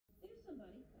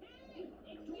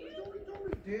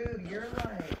Dude, you're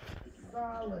like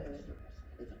solid.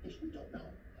 It's a fish we don't know.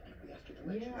 We ask for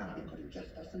directions. Yeah. It could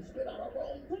ingest us and spit out our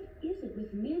bones. What is it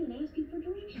with men asking for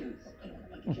directions? I don't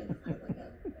want to play the card right now.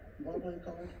 You want to play a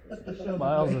card? Let's play Show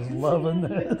Myles is loving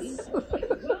this. Well,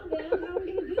 then, how are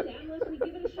we going to do that unless we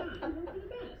give it a shot? Hope for the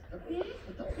best.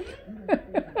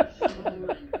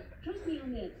 Trust me on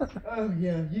this. Oh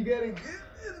yeah, you gotta get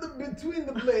in the between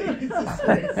the blades.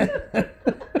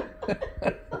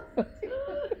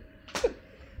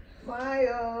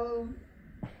 Myles,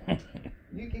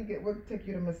 you can get. We'll take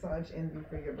you to Massage Envy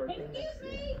for your birthday next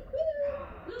year.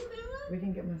 We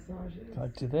can get massages.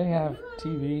 God, do they have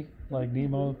TV like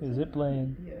Nemo? Is it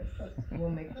playing? Yes, we'll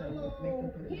make them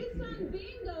put it His in son TV.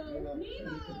 Bingo, Nemo,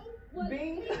 was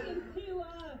Bingo. taken to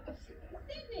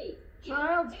Sydney.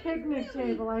 Child's picnic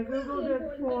table. I googled it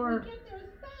for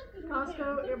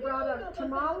Costco. It brought up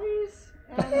tamales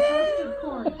and toasted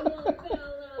corn. Come on.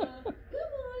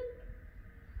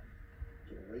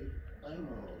 Dory, I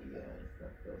know you.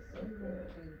 That feels so good.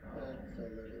 That's a little And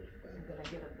thing. then I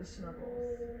get up the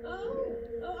snuggles.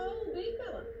 Big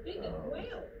fella. Big Oh.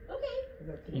 whale. Okay. Is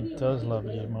that the- He does love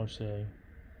you, Moshe.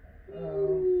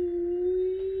 Oh.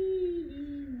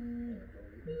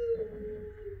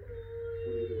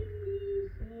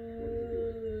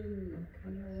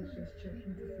 Just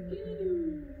checking to see what they're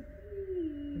doing.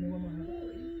 Give me one more hug,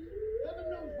 please. Heaven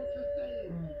knows what you're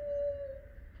saying. Oh.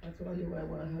 That's what I do when I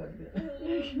want to hug.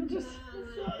 Just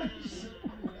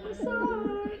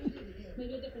massage.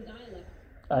 Maybe a different dialect.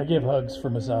 I give hugs for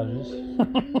massages.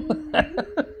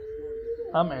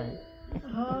 I'm married.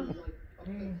 Huh?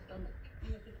 You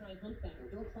have to try humpback.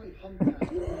 Don't try humpback.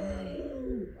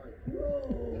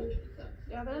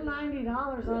 Yeah, they're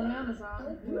 $90 on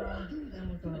Amazon. Orchid.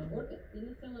 Didn't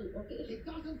it sound like orchid? It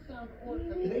doesn't sound Do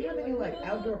orchid. they have any like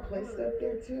outdoor play stuff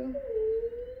there too?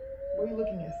 Were you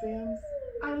looking at Sam's?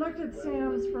 I looked at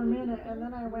Sam's for a minute and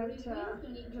then I went to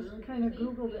just kind of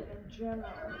Googled it in general.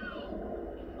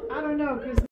 I don't know, because